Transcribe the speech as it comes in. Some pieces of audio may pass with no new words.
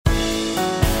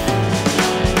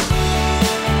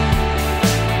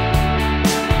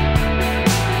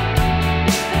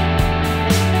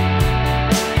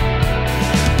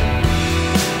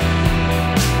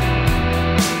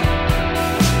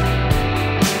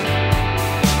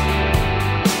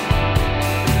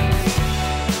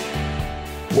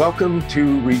Welcome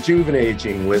to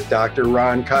Rejuvenating with Dr.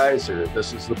 Ron Kaiser.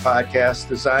 This is the podcast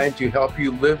designed to help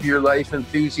you live your life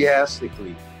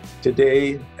enthusiastically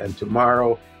today and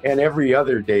tomorrow and every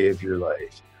other day of your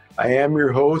life. I am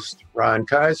your host, Ron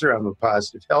Kaiser. I'm a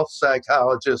positive health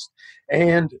psychologist,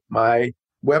 and my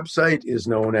website is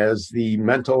known as the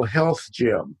Mental Health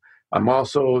Gym. I'm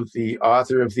also the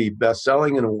author of the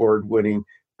best-selling and award-winning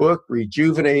book,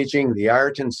 Rejuvenating: The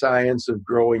Art and Science of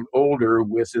Growing Older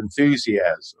with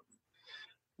Enthusiasm.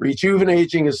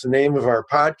 Rejuvenating is the name of our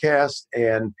podcast,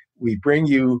 and we bring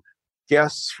you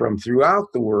guests from throughout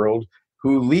the world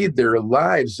who lead their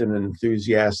lives in an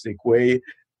enthusiastic way,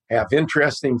 have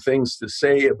interesting things to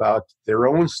say about their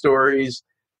own stories,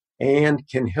 and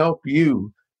can help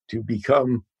you to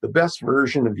become the best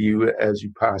version of you as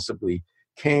you possibly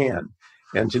can.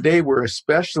 And today we're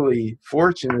especially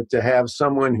fortunate to have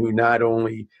someone who not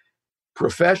only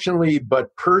professionally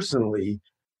but personally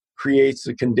creates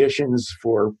the conditions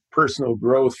for personal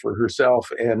growth for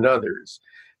herself and others.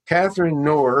 Catherine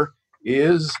Knorr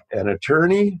is an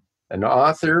attorney, an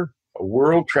author, a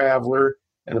world traveler,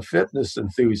 and a fitness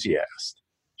enthusiast.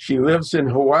 She lives in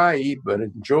Hawaii but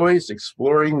enjoys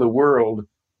exploring the world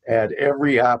at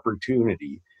every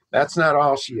opportunity. That's not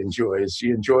all she enjoys. She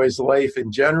enjoys life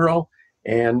in general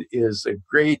and is a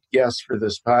great guest for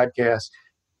this podcast.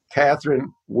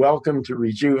 Catherine, welcome to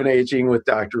Rejuvenating with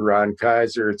Dr. Ron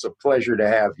Kaiser. It's a pleasure to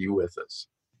have you with us.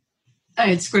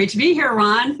 It's great to be here,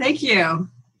 Ron. Thank you.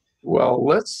 Well,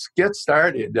 let's get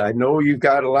started. I know you've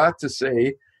got a lot to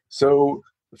say. So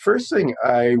the first thing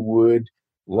I would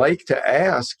like to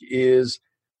ask is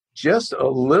just a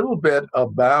little bit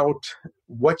about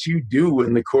what you do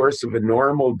in the course of a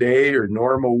normal day or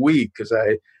normal week, because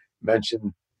I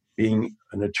mentioned being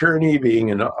an attorney,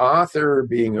 being an author,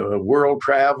 being a world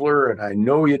traveler, and I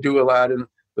know you do a lot in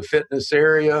the fitness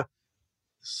area.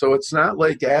 So it's not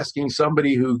like asking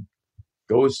somebody who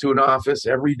goes to an office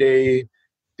every day,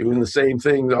 doing the same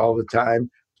things all the time.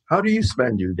 How do you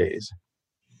spend your days?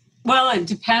 Well, it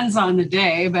depends on the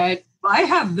day, but I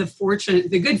have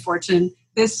the good fortune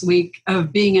this week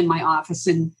of being in my office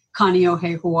in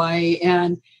Kaneohe, Hawaii.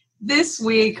 And this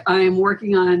week I'm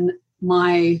working on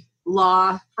my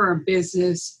law firm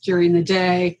business during the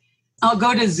day. I'll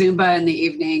go to Zumba in the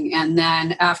evening, and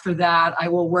then after that I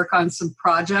will work on some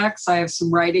projects. I have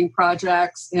some writing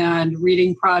projects and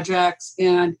reading projects,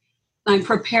 and I'm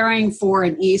preparing for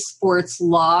an esports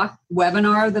law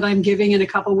webinar that I'm giving in a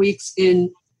couple weeks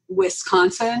in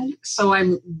Wisconsin. So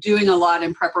I'm doing a lot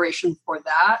in preparation for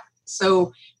that.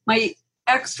 So my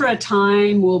extra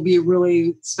time will be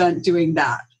really spent doing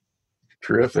that.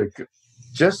 Terrific.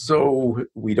 Just so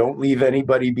we don't leave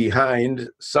anybody behind,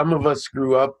 some of us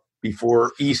grew up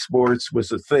before esports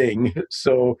was a thing.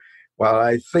 So while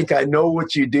I think I know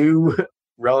what you do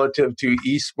relative to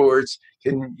esports,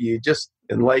 can you just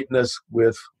enlighten us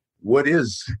with what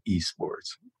is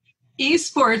esports?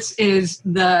 Esports is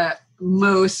the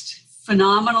most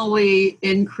phenomenally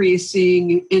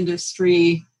increasing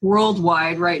industry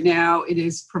worldwide right now. It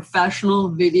is professional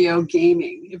video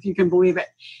gaming, if you can believe it.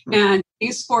 And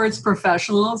esports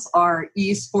professionals are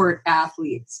esport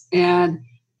athletes. And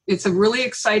it's a really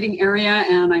exciting area,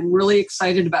 and I'm really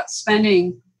excited about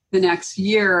spending the next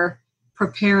year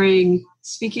preparing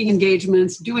speaking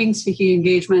engagements, doing speaking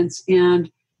engagements, and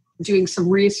doing some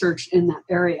research in that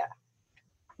area.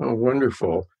 Oh,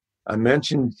 wonderful. I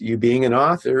mentioned you being an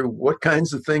author. What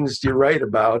kinds of things do you write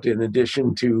about in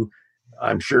addition to,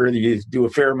 I'm sure you do a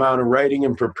fair amount of writing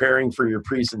and preparing for your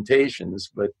presentations,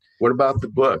 but what about the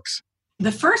books?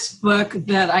 The first book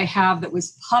that I have that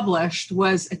was published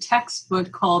was a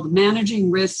textbook called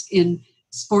Managing Risk in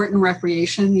Sport and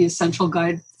Recreation, The Essential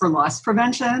Guide for Loss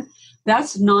Prevention.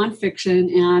 That's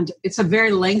nonfiction, and it's a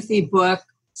very lengthy book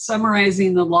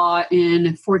summarizing the law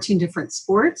in 14 different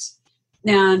sports.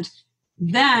 And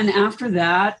then after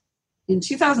that, in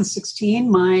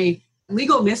 2016, my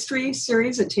Legal Mystery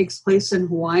series, it takes place in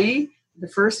Hawaii. The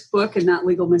first book in that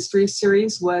Legal Mystery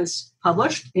series was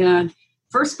published. And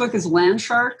first book is Land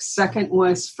Sharks. Second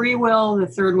was Free Will. The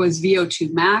third was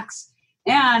VO2 Max.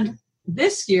 And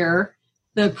this year,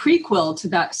 the prequel to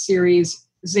that series,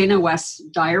 Zena West's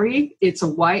Diary, it's a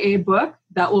YA book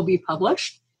that will be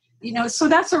published. So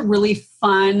that's a really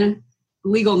fun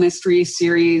legal mystery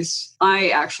series. I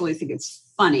actually think it's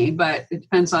funny, but it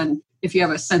depends on if you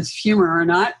have a sense of humor or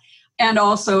not. And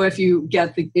also if you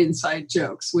get the inside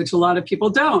jokes, which a lot of people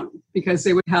don't, because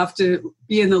they would have to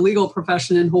be in the legal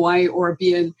profession in Hawaii or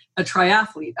be a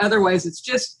triathlete. Otherwise, it's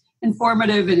just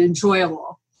informative and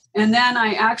enjoyable. And then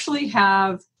I actually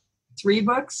have 3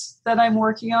 books that I'm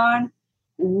working on.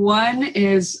 One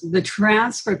is the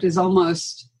transcript is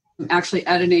almost I'm actually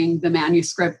editing the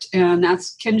manuscript, and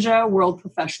that's Kinja World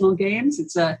Professional Games.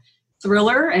 It's a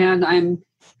thriller, and I'm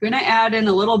going to add in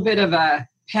a little bit of a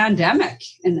pandemic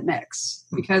in the mix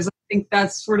because I think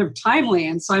that's sort of timely.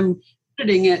 And so I'm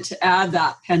editing it to add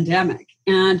that pandemic.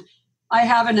 And I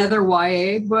have another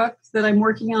YA book that I'm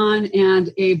working on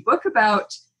and a book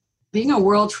about being a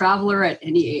world traveler at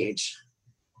any age.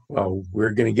 Well,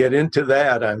 we're going to get into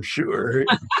that, I'm sure,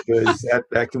 because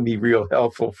that can be real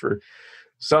helpful for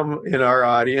some in our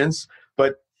audience.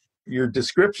 But your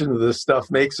description of this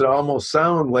stuff makes it almost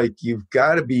sound like you've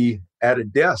got to be at a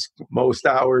desk most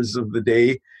hours of the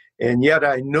day. And yet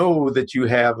I know that you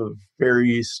have a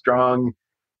very strong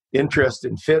interest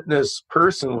in fitness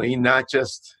personally, not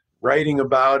just writing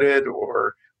about it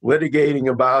or litigating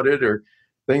about it or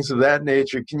things of that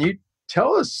nature. Can you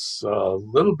tell us a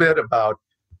little bit about,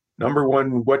 number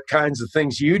one, what kinds of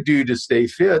things you do to stay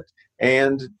fit,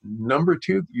 and number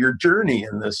two, your journey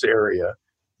in this area?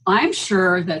 I'm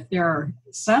sure that there are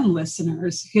some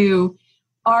listeners who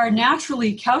are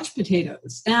naturally couch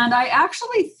potatoes, and I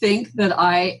actually think that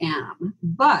I am.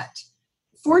 But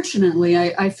fortunately,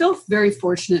 I feel very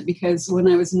fortunate because when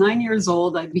I was 9 years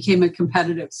old, I became a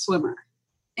competitive swimmer.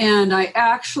 And I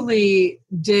actually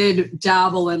did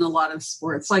dabble in a lot of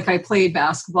sports. Like I played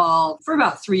basketball for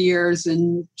about 3 years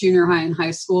in junior high and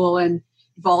high school, and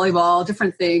volleyball,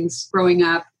 different things growing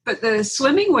up. But the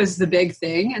swimming was the big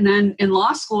thing. And then in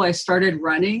law school, I started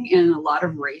running in a lot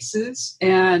of races,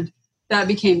 and that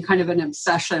became kind of an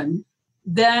obsession.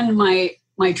 Then my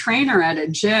trainer at a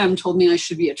gym told me I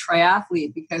should be a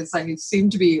triathlete because I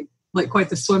seemed to be like quite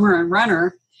the swimmer and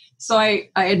runner. So I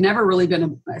had never really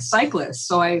been a cyclist.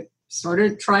 So I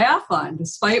started triathlon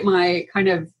despite my kind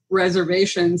of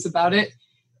reservations about it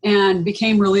and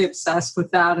became really obsessed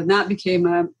with that. And that became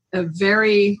a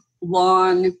very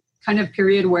long kind of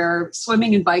period where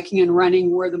swimming and biking and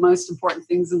running were the most important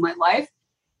things in my life,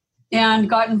 and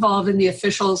got involved in the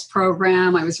officials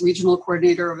program. I was regional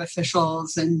coordinator of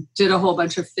officials and did a whole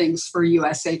bunch of things for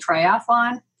USA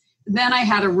Triathlon. Then I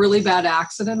had a really bad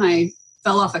accident. I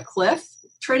fell off a cliff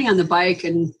training on the bike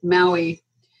in Maui.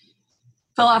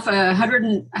 Fell off a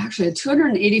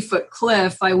 280-foot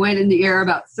cliff. I went in the air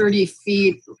about 30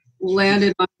 feet,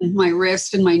 landed on my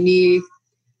wrist and my knee,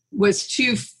 was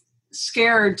too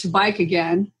scared to bike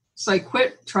again. So I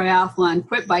quit triathlon,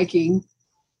 quit biking,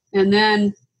 and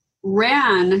then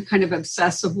ran kind of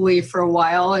obsessively for a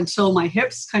while until my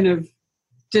hips kind of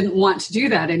didn't want to do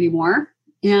that anymore.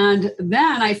 And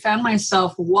then I found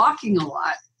myself walking a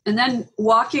lot, and then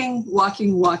walking,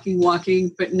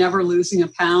 but never losing a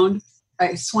pound.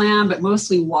 I swam, but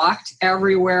mostly walked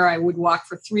everywhere. I would walk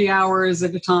for 3 hours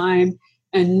at a time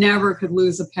and never could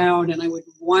lose a pound. And I would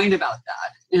whine about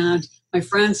that. And my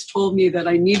friends told me that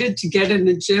I needed to get in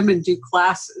the gym and do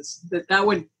classes, that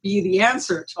would be the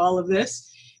answer to all of this.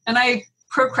 And I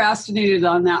procrastinated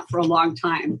on that for a long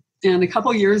time. And a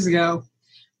couple years ago,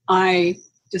 I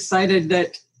decided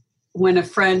that when a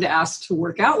friend asked to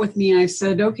work out with me, I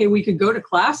said, okay, we could go to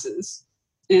classes,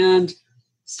 and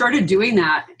started doing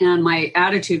that. And my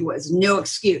attitude was no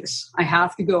excuse. I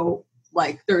have to go.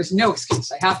 Like, there's no excuse.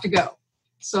 I have to go.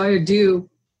 So I would do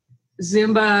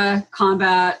Zumba,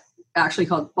 combat, actually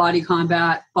called body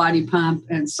combat, body pump,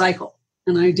 and cycle.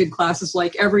 And I did classes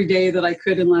like every day that I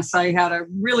could, unless I had a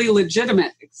really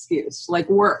legitimate excuse, like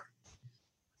work.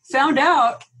 Found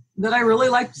out that I really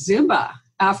liked Zumba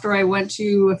after I went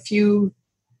to a few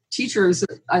teachers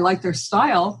that I liked their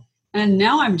style. And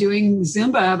now I'm doing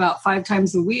Zumba about 5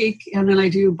 times a week. And then I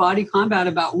do body combat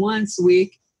about once a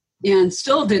week, and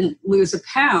still didn't lose a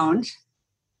pound.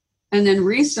 And then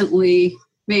recently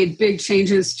made big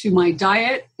changes to my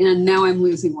diet, and now I'm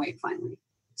losing weight finally.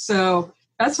 So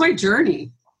that's my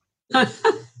journey.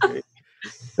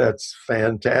 That's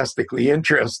fantastically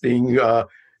interesting.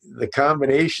 The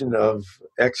combination of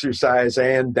exercise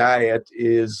and diet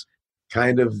is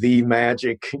kind of the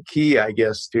magic key, I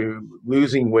guess, to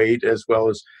losing weight as well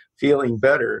as feeling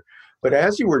better. But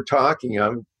as you were talking,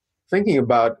 I'm thinking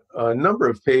about a number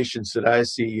of patients that I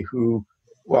see who,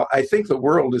 well, I think the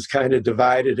world is kind of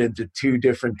divided into two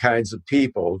different kinds of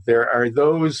people. There are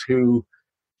those who,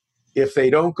 if they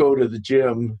don't go to the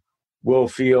gym, will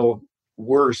feel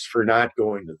worse for not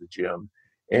going to the gym.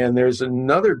 And there's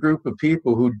another group of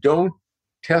people who don't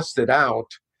test it out,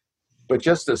 but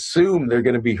just assume they're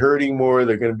going to be hurting more,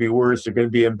 they're going to be worse, they're going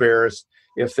to be embarrassed.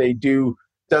 If they do,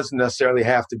 doesn't necessarily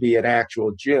have to be an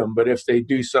actual gym, but if they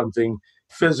do something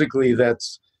physically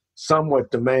that's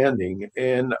somewhat demanding.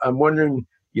 And I'm wondering,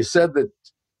 you said that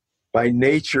by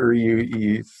nature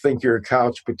you think you're a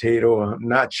couch potato. I'm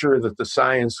not sure that the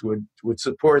science would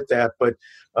support that, but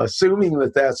assuming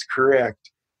that that's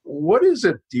correct, What is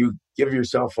it? Do you give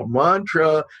yourself a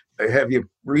mantra? Have you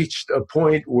reached a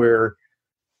point where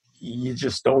you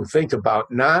just don't think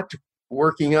about not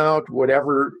working out,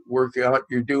 whatever workout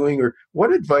you're doing? Or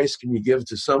what advice can you give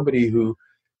to somebody who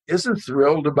isn't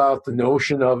thrilled about the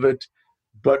notion of it,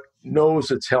 but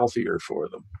knows it's healthier for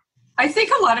them? I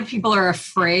think a lot of people are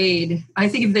afraid. I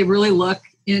think if they really look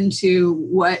into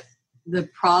what the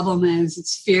problem is,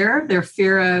 it's fear. Their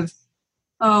fear of,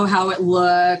 how it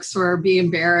looks, or be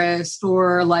embarrassed,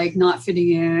 or like not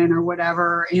fitting in or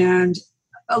whatever. And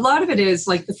a lot of it is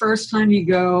like the first time you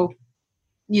go,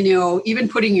 even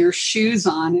putting your shoes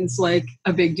on is like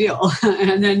a big deal.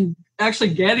 And then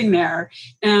actually getting there.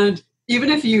 And even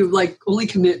if you like only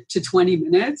commit to 20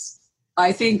 minutes,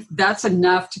 I think that's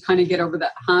enough to kind of get over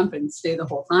that hump and stay the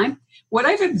whole time. What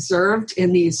I've observed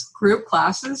in these group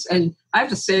classes, and I have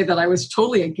to say that I was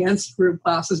totally against group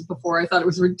classes before. I thought it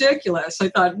was ridiculous. I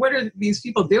thought, what are these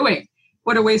people doing?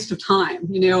 What a waste of time.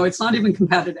 It's not even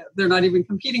competitive. They're not even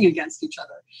competing against each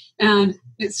other. And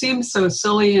it seems so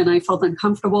silly, and I felt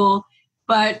uncomfortable.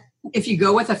 But if you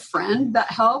go with a friend,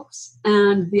 that helps.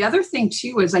 And the other thing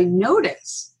too is I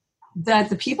notice that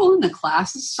the people in the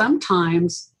classes,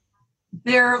 sometimes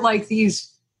they're like these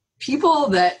people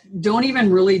that don't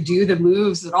even really do the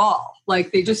moves at all.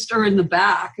 Like they just are in the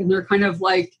back, and they're kind of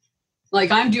like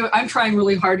I'm trying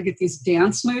really hard to get these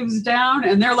dance moves down,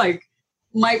 and they're like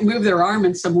might move their arm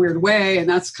in some weird way, and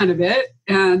that's kind of it.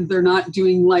 And they're not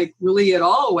doing like really at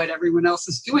all what everyone else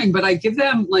is doing. But I give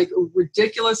them like a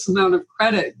ridiculous amount of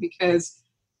credit because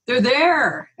they're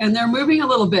there and they're moving a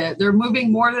little bit. They're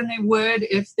moving more than they would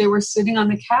if they were sitting on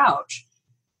the couch.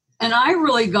 And I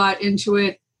really got into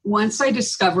it once I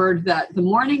discovered that the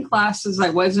morning classes, I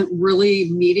wasn't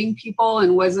really meeting people,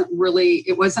 and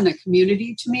it wasn't a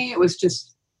community to me. It was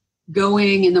just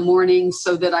going in the morning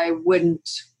so that I wouldn't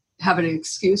have an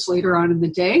excuse later on in the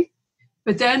day.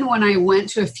 But then when I went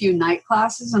to a few night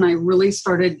classes and I really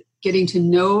started getting to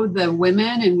know the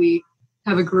women, and we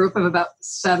have a group of about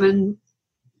 7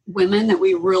 women that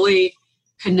we really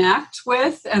connect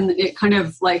with, and it kind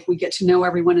of like we get to know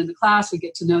everyone in the class, we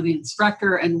get to know the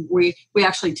instructor, and we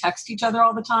actually text each other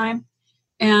all the time.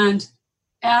 And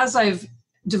as I've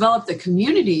developed the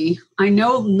community, I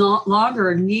no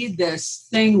longer need this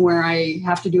thing where I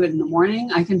have to do it in the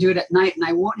morning. I can do it at night, and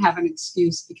I won't have an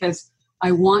excuse because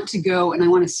I want to go and I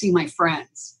want to see my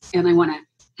friends and I want to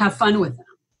have fun with them.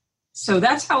 So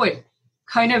that's how it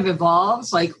kind of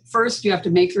evolves. Like first you have to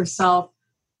make yourself,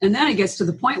 and then it gets to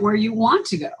the point where you want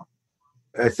to go.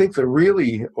 I think a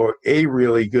really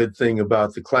good thing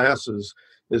about the classes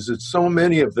is that so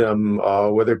many of them,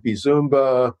 whether it be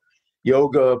Zumba,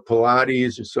 yoga,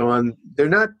 Pilates, or so on, they're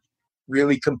not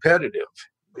really competitive.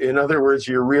 In other words,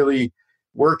 you're really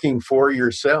working for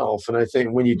yourself. And I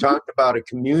think when you talk about a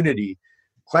community,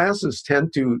 classes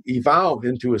tend to evolve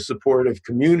into a supportive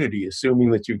community,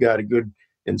 assuming that you've got a good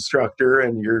instructor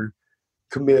and you're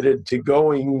committed to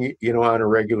going, on a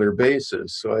regular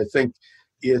basis. So I think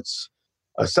it's,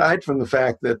 aside from the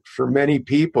fact that for many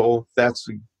people, that's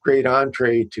a great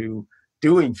entree to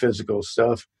doing physical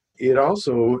stuff, it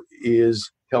also is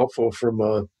helpful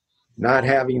from not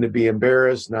having to be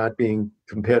embarrassed, not being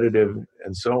competitive,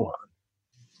 and so on.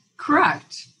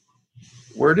 Correct.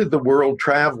 Where did the world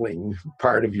traveling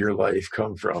part of your life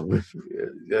come from?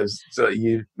 So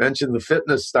you mentioned the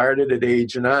fitness started at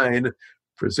age 9.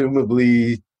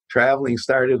 Presumably traveling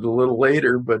started a little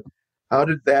later, but how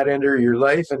did that enter your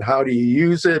life, and how do you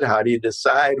use it? How do you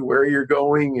decide where you're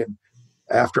going? And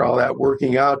after all that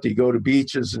working out, do you go to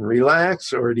beaches and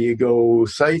relax, or do you go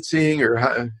sightseeing?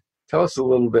 Tell us a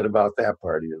little bit about that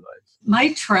part of your life.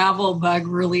 My travel bug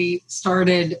really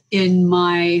started in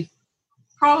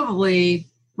probably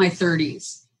my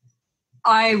 30s.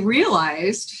 I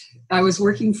realized I was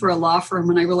working for a law firm,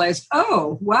 and I realized,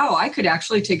 oh, wow, I could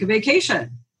actually take a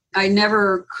vacation. I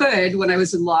never could when I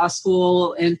was in law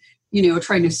school and,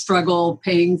 trying to struggle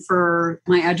paying for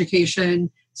my education.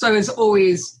 So I was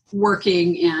always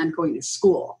working and going to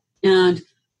school. And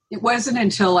it wasn't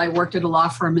until I worked at a law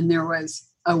firm and there was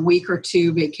a week or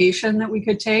 2 vacation that we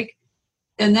could take.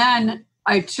 And then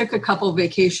I took a couple of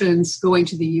vacations going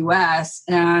to the US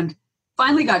and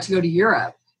finally got to go to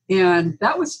Europe. And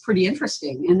that was pretty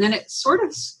interesting. And then it sort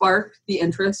of sparked the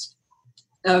interest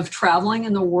of traveling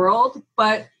in the world.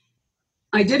 But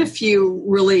I did a few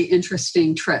really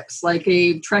interesting trips, like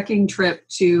a trekking trip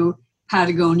to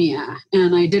Patagonia,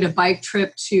 and I did a bike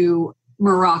trip to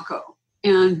Morocco.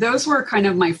 And those were kind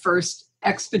of my first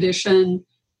expedition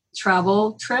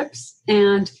travel trips.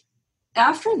 And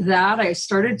after that, I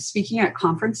started speaking at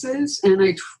conferences, and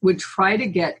I would try to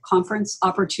get conference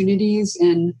opportunities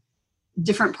in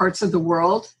different parts of the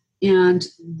world. And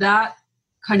that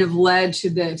kind of led to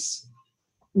this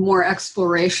more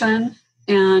exploration.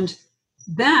 And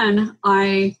then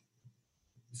I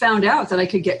found out that I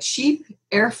could get cheap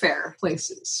airfare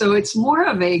places. So it's more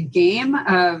of a game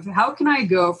of how can I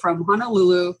go from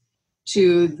Honolulu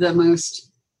to the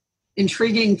most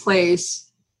intriguing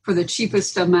place for the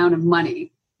cheapest amount of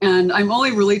money. And I'm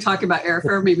only really talking about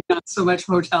airfare, maybe not so much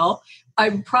hotel.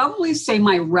 I'd probably say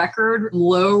my record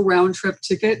low round trip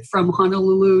ticket from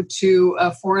Honolulu to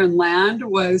a foreign land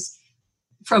was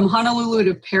from Honolulu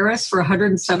to Paris for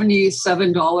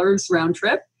 $177 round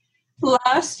trip.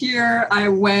 Last year, I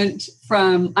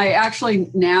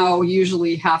actually now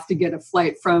usually have to get a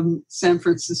flight from San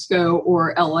Francisco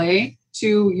or LA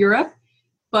to Europe,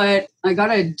 but I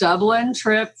got a Dublin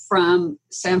trip from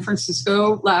San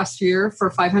Francisco last year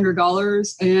for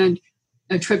 $500 and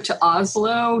a trip to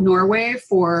Oslo, Norway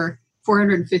for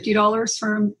 $450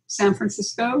 from San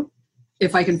Francisco.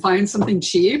 If I can find something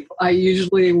cheap, I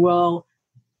usually will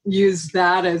use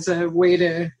that as a way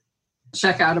to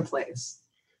check out a place.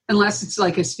 Unless it's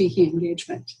like a speaking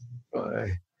engagement.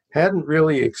 I hadn't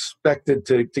really expected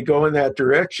to go in that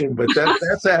direction, but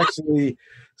that's actually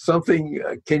something.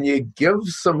 Can you give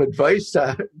some advice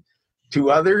to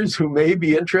others who may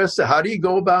be interested? How do you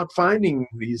go about finding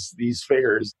these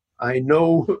fares? I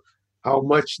know how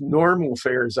much normal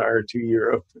fares are to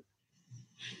Europe.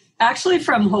 Actually,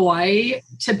 from Hawaii,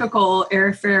 typical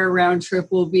airfare round trip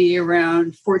will be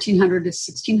around $1,400 to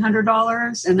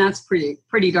 $1,600, and that's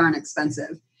pretty darn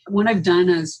expensive. What I've done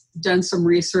is done some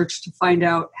research to find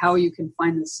out how you can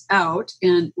find this out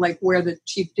and like where the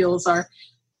cheap deals are.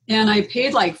 And I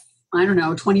paid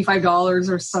 $25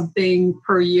 or something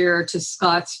per year to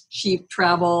Scott's Cheap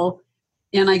Travel.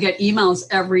 And I get emails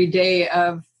every day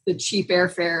of the cheap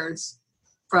airfares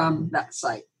from that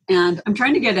site. And I'm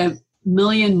trying to get 1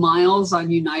 million miles on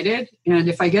United. And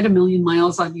if I get 1 million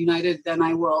miles on United, then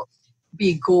I will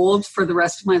be gold for the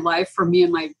rest of my life for me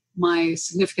and my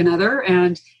significant other.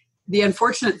 And the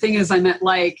unfortunate thing is I'm at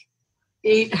like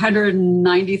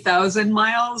 890,000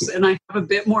 miles and I have a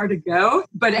bit more to go,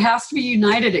 but it has to be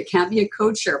United. It can't be a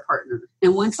code share partner.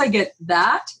 And once I get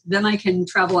that, then I can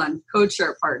travel on code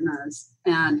share partners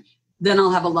and then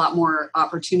I'll have a lot more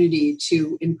opportunity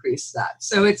to increase that.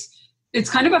 So it's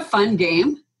kind of a fun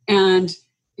game. And,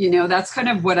 that's kind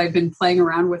of what I've been playing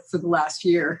around with for the last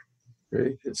year.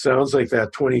 Great. It sounds like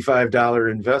that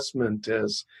 $25 investment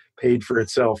has paid for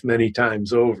itself many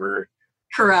times over.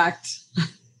 Correct.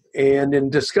 And in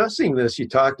discussing this, you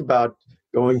talked about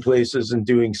going places and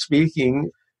doing speaking.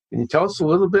 Can you tell us a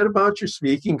little bit about your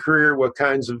speaking career? What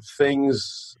kinds of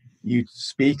things you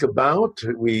speak about?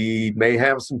 We may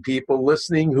have some people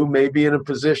listening who may be in a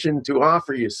position to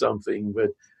offer you something, but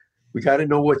we got to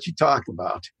know what you talk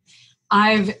about.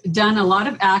 I've done a lot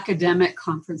of academic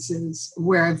conferences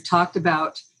where I've talked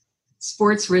about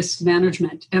sports risk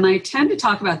management. And I tend to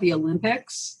talk about the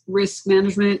Olympics risk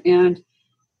management, and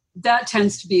that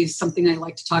tends to be something I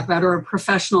like to talk about, or a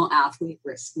professional athlete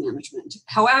risk management.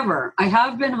 However, I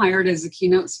have been hired as a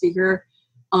keynote speaker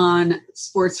on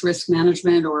sports risk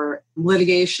management or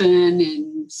litigation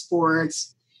in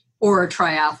sports or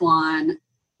triathlon,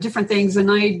 different things. And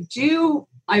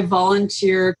I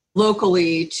volunteer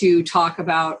locally to talk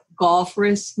about golf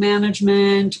risk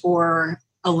management or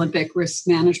Olympic risk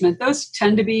management. Those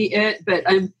tend to be it, but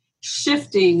I'm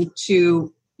shifting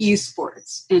to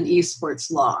esports and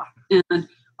esports law. And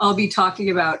I'll be talking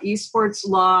about esports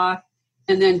law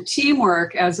and then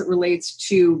teamwork as it relates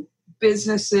to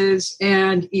businesses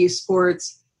and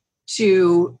esports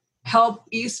to help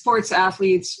esports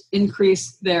athletes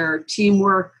increase their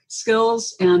teamwork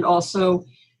skills and also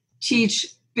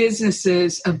teach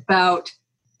businesses about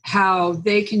how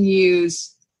they can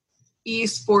use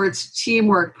esports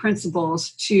teamwork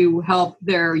principles to help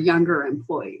their younger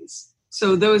employees.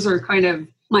 So those are kind of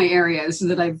my areas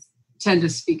that I tend to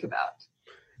speak about.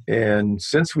 And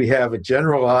since we have a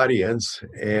general audience,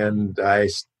 and I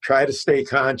try to stay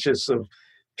conscious of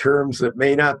terms that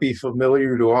may not be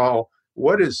familiar to all,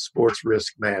 what is sports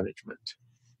risk management?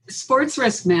 Sports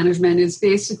risk management is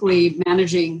basically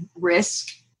managing risk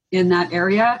in that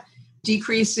area,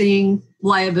 decreasing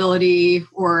liability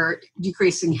or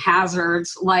decreasing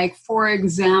hazards. Like, for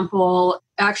example,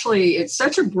 actually, it's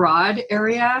such a broad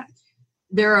area.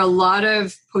 There are a lot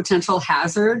of potential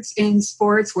hazards in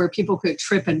sports where people could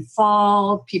trip and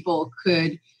fall. People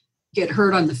could get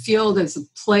hurt on the field as a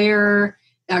player.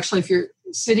 Actually, if you're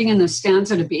sitting in the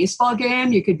stands at a baseball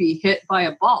game, you could be hit by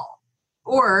a ball.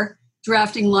 Or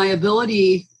drafting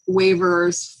liability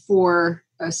waivers for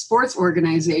a sports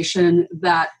organization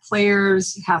that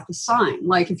players have to sign.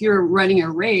 Like if you're running a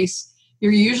race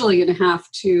you're usually going to have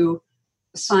to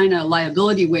sign a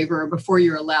liability waiver before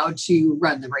you're allowed to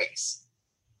run the race.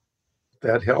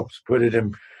 That helps put it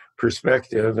in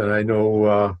perspective. And I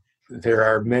know there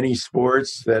are many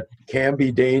sports that can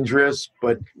be dangerous,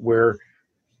 but where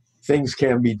things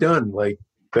can be done, like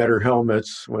better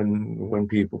helmets when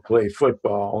people play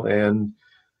football, and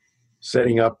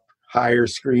setting up higher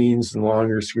screens and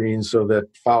longer screens so that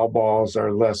foul balls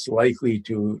are less likely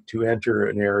to enter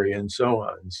an area, and so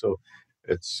on. So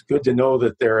it's good to know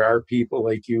that there are people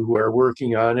like you who are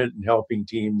working on it and helping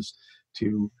teams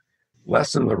to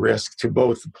lessen the risk to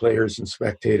both the players and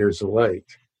spectators alike.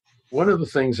 One of the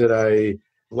things that I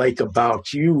like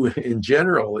about you in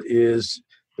general is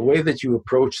the way that you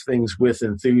approach things with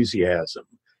enthusiasm.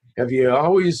 Have you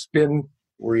always been,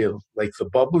 were you like the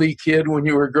bubbly kid when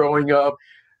you were growing up?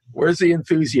 Where's the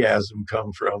enthusiasm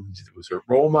come from? Was it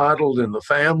role modeled in the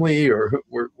family, or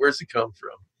where's it come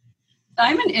from?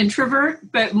 I'm an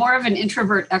introvert, but more of an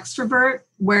introvert extrovert,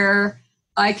 where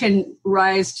I can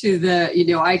rise to the,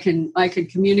 I can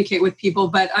communicate with people,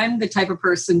 but I'm the type of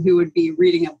person who would be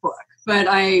reading a book. But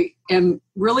I am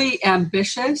really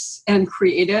ambitious and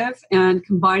creative, and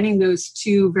combining those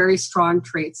two very strong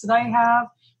traits that I have,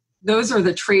 those are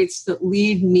the traits that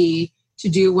lead me to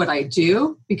do what I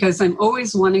do, because I'm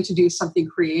always wanting to do something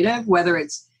creative, whether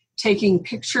it's taking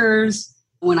pictures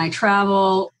when I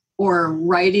travel, or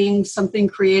writing something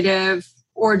creative,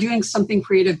 or doing something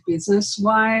creative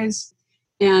business-wise.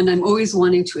 And I'm always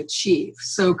wanting to achieve.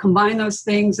 So combine those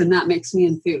things, and that makes me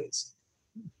enthused.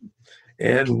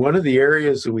 And one of the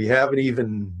areas that we haven't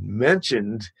even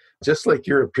mentioned, just like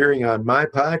you're appearing on my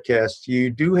podcast,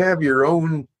 you do have your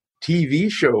own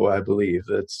TV show, I believe,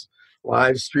 that's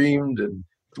live streamed. And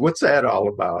what's that all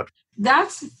about?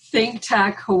 That's Think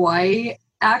Tech Hawaii.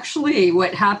 Actually,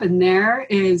 what happened there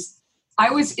is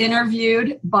I was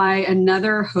interviewed by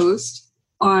another host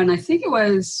on, I can't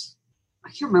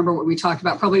remember what we talked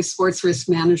about, probably sports risk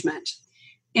management.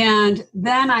 And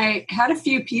then I had a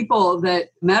few people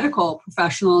medical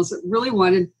professionals that really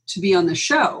wanted to be on the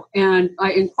show. And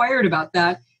I inquired about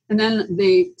that. And then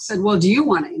they said, well, do you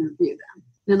want to interview them?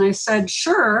 And I said,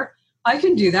 sure, I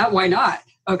can do that. Why not?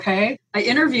 Okay. I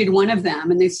interviewed one of them,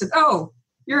 and they said, oh,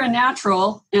 you're a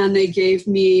natural. And they gave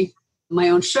me my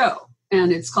own show.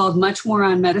 And it's called Much More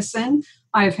on Medicine.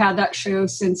 I've had that show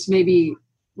since maybe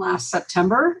last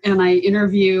September. And I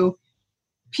interview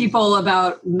people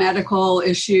about medical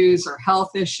issues or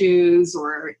health issues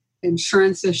or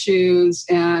insurance issues.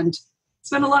 And it's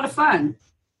been a lot of fun.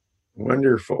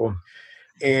 Wonderful.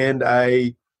 And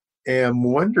I am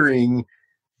wondering,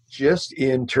 just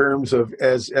in terms of,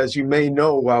 as you may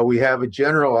know, while we have a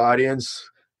general audience,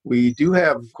 we do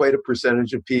have quite a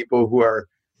percentage of people who are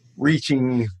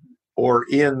reaching or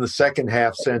in the second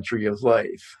half century of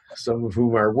life, some of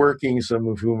whom are working, some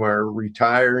of whom are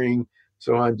retiring,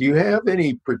 so on. Do you have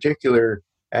any particular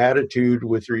attitude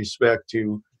with respect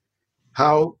to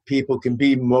how people can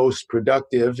be most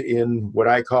productive in what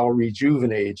I call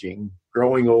rejuvenating,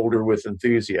 growing older with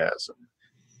enthusiasm?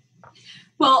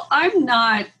 Well, I'm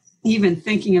not even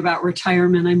thinking about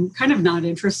retirement. I'm kind of not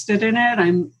interested in it.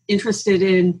 I'm interested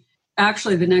in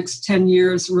actually the next 10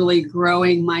 years really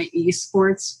growing my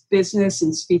esports business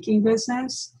and speaking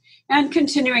business, and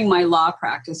continuing my law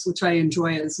practice, which I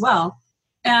enjoy as well.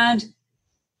 And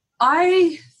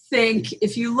I think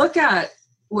if you look at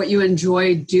what you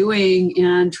enjoy doing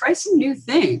and try some new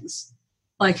things,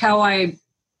 like how I,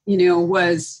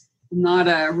 was not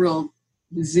a real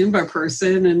Zumba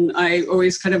person, and I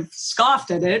always kind of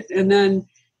scoffed at it, and then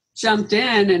jumped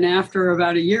in, and after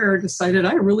about a year decided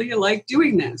I really like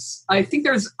doing this. I think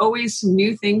there's always some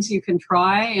new things you can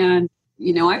try, and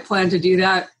I plan to do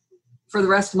that for the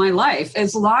rest of my life,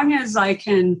 as long as I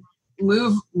can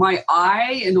move my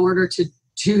eye in order to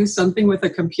do something with a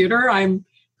computer. I'm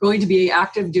going to be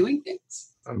active doing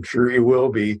things. I'm sure you will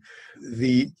be.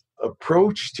 The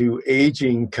approach to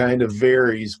aging kind of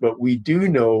varies, but we do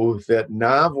know that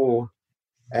novel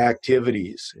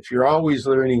activities, if you're always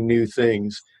learning new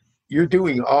things, you're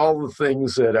doing all the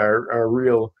things that are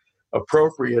real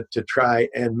appropriate to try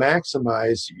and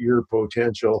maximize your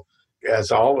potential, as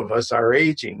all of us are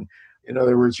aging. In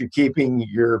other words, you're keeping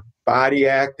your body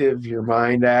active, your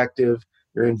mind active,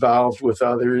 you're involved with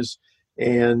others.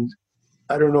 And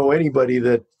I don't know anybody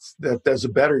that does a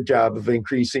better job of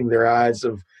increasing their odds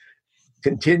of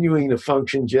continuing to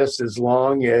function just as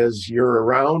long as you're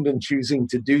around and choosing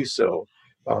to do so.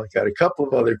 Well, I got a couple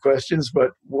of other questions,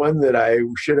 but one that I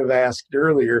should have asked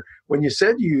earlier, when you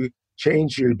said you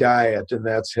changed your diet and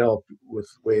that's helped with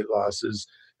weight loss, is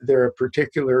there a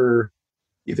particular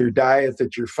either diet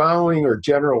that you're following or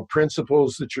general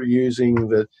principles that you're using,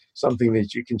 that something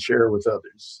that you can share with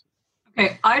others?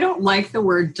 Okay, I don't like the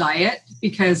word diet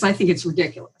because I think it's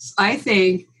ridiculous. I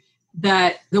think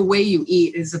that the way you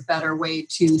eat is a better way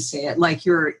to say it, like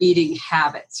your eating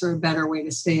habits are a better way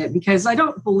to say it, because I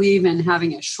don't believe in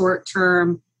having a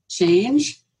short-term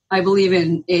change. I believe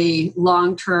in a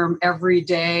long-term,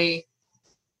 everyday,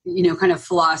 kind of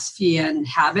philosophy and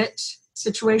habit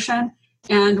situation.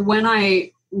 And when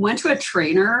I went to a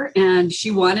trainer and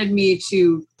she wanted me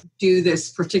to do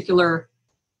this particular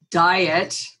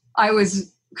diet, I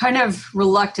was kind of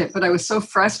reluctant, but I was so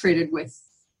frustrated with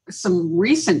some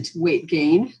recent weight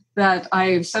gain that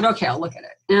I said, okay, I'll look at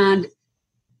it. And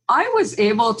I was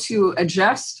able to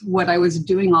adjust what I was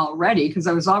doing already because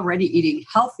I was already eating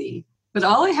healthy. But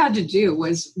all I had to do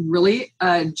was really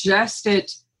adjust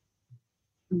it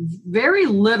very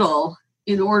little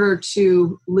in order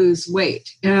to lose weight.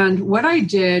 And what I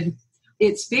did,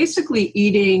 it's basically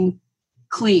eating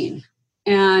clean.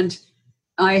 And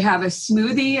I have a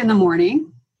smoothie in the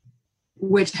morning,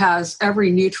 which has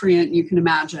every nutrient you can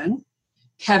imagine,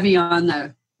 heavy on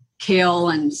the kale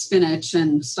and spinach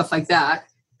and stuff like that.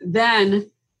 Then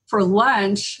for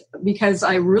lunch, because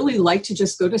I really like to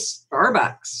just go to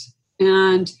Starbucks,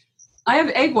 and I have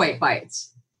egg white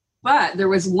bites. But there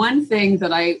was one thing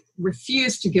that I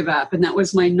refused to give up, and that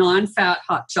was my non-fat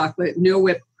hot chocolate, no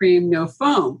whipped cream, no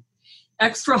foam,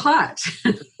 extra hot.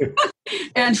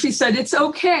 And she said, it's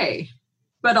okay,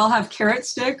 but I'll have carrot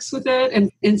sticks with it.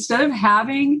 And instead of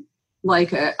having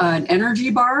like an energy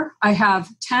bar, I have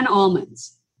 10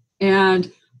 almonds.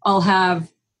 And I'll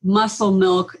have muscle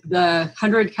milk, the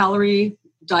 100-calorie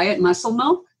diet muscle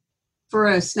milk for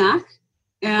a snack.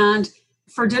 And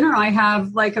for dinner, I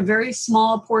have like a very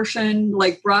small portion,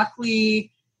 like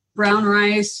broccoli, brown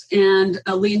rice, and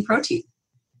a lean protein.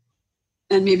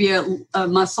 And maybe a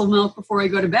muscle milk before I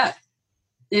go to bed.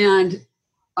 And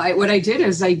what I did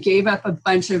is I gave up a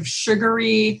bunch of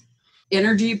sugary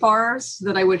energy bars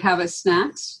that I would have as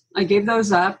snacks. I gave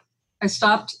those up. I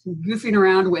stopped goofing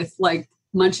around with like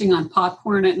munching on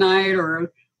popcorn at night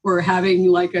or having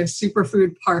like a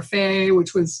superfood parfait,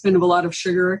 which was kind of a lot of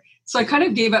sugar. So I kind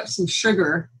of gave up some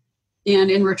sugar.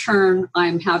 And in return,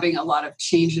 I'm having a lot of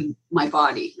change in my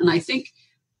body. And I think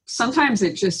sometimes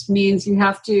it just means you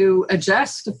have to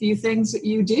adjust a few things that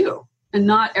you do and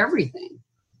not everything.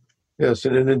 Yes,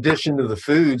 and in addition to the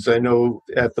foods, I know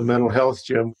at the Mental Health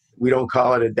Gym, we don't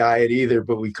call it a diet either,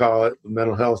 but we call it the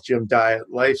Mental Health Gym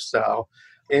diet lifestyle.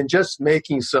 And just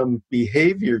making some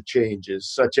behavior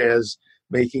changes, such as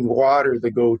making water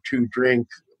the go-to drink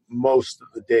most of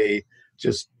the day,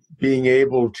 just being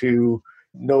able to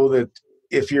know that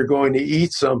if you're going to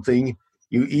eat something,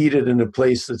 you eat it in a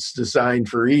place that's designed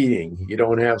for eating. You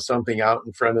don't have something out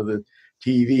in front of the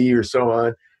TV or so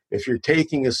on. If you're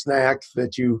taking a snack,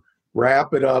 that you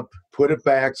wrap it up, put it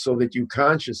back so that you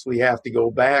consciously have to go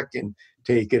back and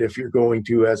take it if you're going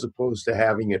to, as opposed to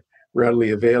having it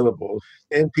readily available.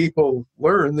 And people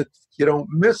learn that you don't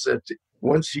miss it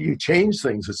once you change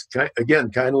things. It's,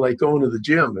 again, kind of like going to the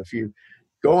gym. If you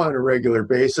go on a regular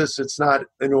basis, it's not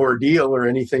an ordeal or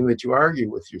anything that you argue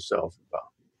with yourself about.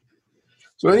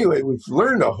 So anyway, we've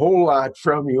learned a whole lot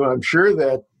from you. I'm sure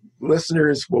that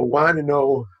listeners will want to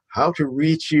know how to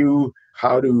reach you,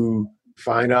 how to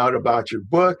find out about your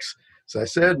books. As I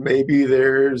said, maybe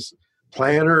there's a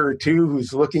planner or two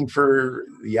who's looking for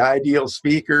the ideal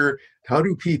speaker. How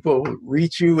do people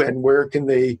reach you, and where can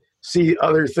they see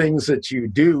other things that you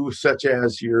do, such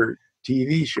as your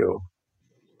TV show?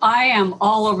 I am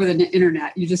all over the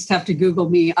internet. You just have to Google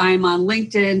me. I'm on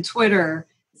LinkedIn, Twitter,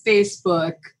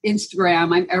 Facebook,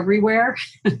 Instagram. I'm everywhere.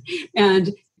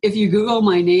 And if you Google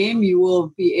my name, you will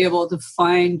be able to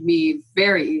find me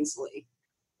very easily.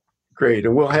 Great.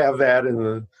 And we'll have that in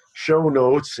the show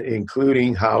notes,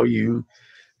 including how you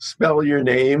spell your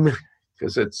name,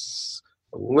 because it's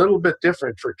a little bit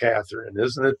different for Catherine,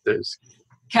 isn't it? There's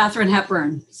Katharine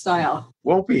Hepburn style.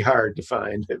 Won't be hard to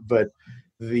find, but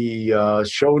the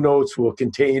show notes will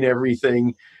contain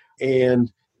everything.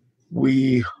 And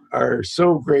we are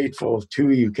so grateful to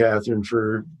you, Catherine,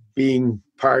 for being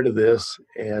part of this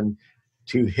and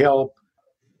to help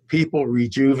people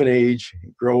rejuvenate,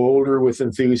 grow older with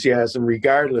enthusiasm,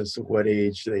 regardless of what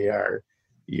age they are.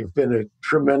 You've been a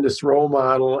tremendous role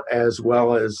model as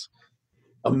well as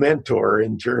a mentor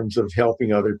in terms of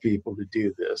helping other people to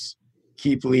do this.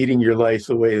 Keep leading your life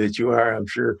the way that you are. I'm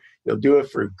sure you'll do it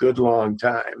for a good long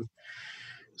time.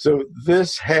 So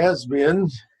this has been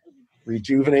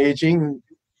Rejuvenating,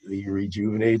 the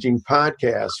Rejuvenating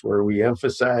podcast, where we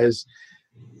emphasize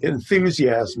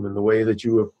enthusiasm in the way that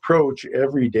you approach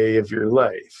every day of your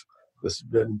life. This has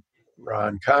been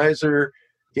Ron Kaiser.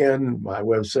 Again, my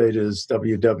website is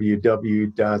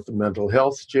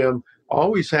www.thementalhealthgym.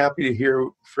 Always happy to hear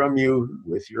from you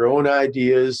with your own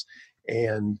ideas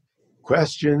and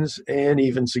questions and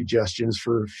even suggestions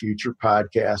for future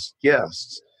podcast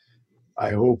guests.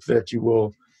 I hope that you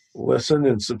will listen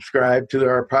and subscribe to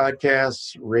our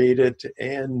podcasts, rate it,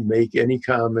 and make any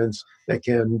comments that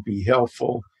can be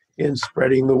helpful in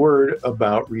spreading the word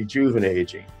about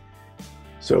rejuvenating.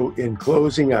 So in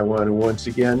closing, I want to once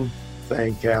again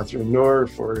thank Catherine Knorr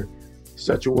for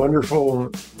such a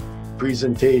wonderful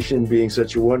presentation, being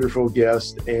such a wonderful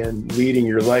guest, and leading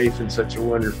your life in such a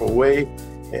wonderful way.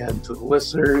 And to the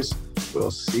listeners,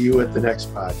 we'll see you at the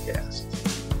next podcast.